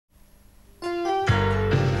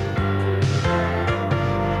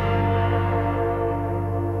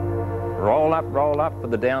roll up for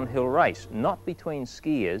the downhill race. Not between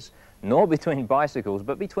skiers, nor between bicycles,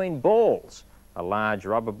 but between balls. A large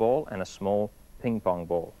rubber ball and a small ping pong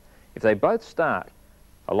ball. If they both start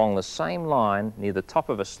along the same line near the top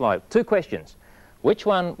of a slope, two questions. Which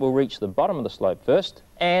one will reach the bottom of the slope first,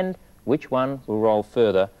 and which one will roll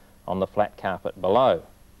further on the flat carpet below?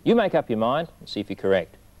 You make up your mind and see if you're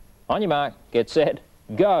correct. On your mark, get set,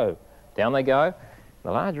 go. Down they go.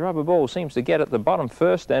 The large rubber ball seems to get at the bottom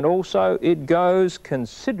first, and also it goes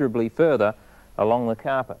considerably further along the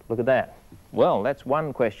carpet. Look at that. Well, that's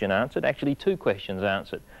one question answered, actually two questions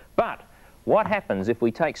answered. But what happens if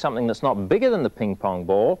we take something that's not bigger than the ping pong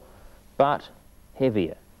ball, but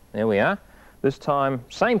heavier? There we are. This time,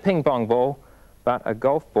 same ping pong ball, but a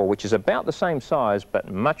golf ball, which is about the same size,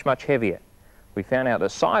 but much, much heavier. We found out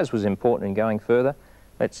that size was important in going further.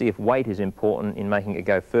 Let's see if weight is important in making it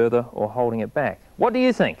go further or holding it back. What do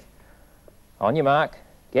you think? On your mark,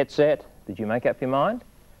 get set. Did you make up your mind?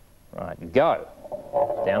 Right, go.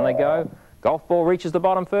 Down they go. Golf ball reaches the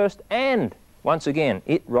bottom first, and once again,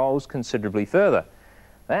 it rolls considerably further.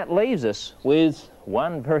 That leaves us with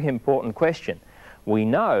one very important question. We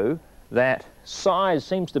know that size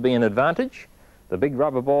seems to be an advantage. The big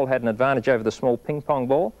rubber ball had an advantage over the small ping pong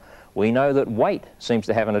ball. We know that weight seems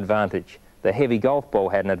to have an advantage. The heavy golf ball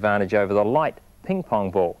had an advantage over the light ping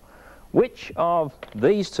pong ball. Which of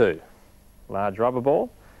these two, large rubber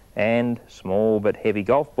ball and small but heavy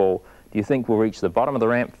golf ball, do you think will reach the bottom of the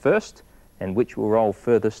ramp first, and which will roll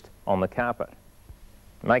furthest on the carpet?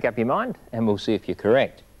 Make up your mind and we'll see if you're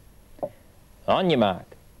correct. On your mark,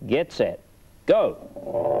 get set, go.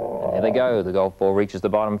 And there they go. The golf ball reaches the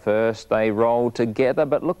bottom first. They roll together,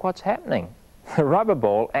 but look what's happening. The rubber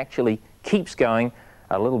ball actually keeps going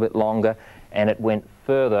a little bit longer, and it went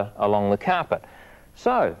further along the carpet.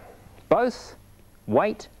 So both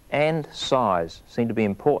weight and size seem to be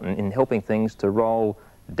important in helping things to roll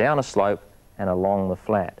down a slope and along the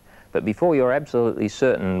flat. But before you're absolutely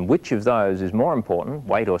certain which of those is more important,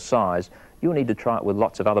 weight or size, you'll need to try it with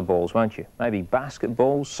lots of other balls, won't you? Maybe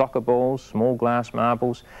basketballs, soccer balls, small glass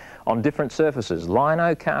marbles, on different surfaces,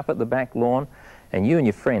 lino, carpet, the back lawn, and you and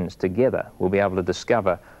your friends together will be able to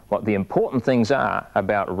discover what the important things are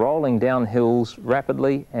about rolling down hills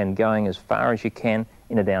rapidly and going as far as you can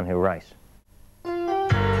in a downhill race.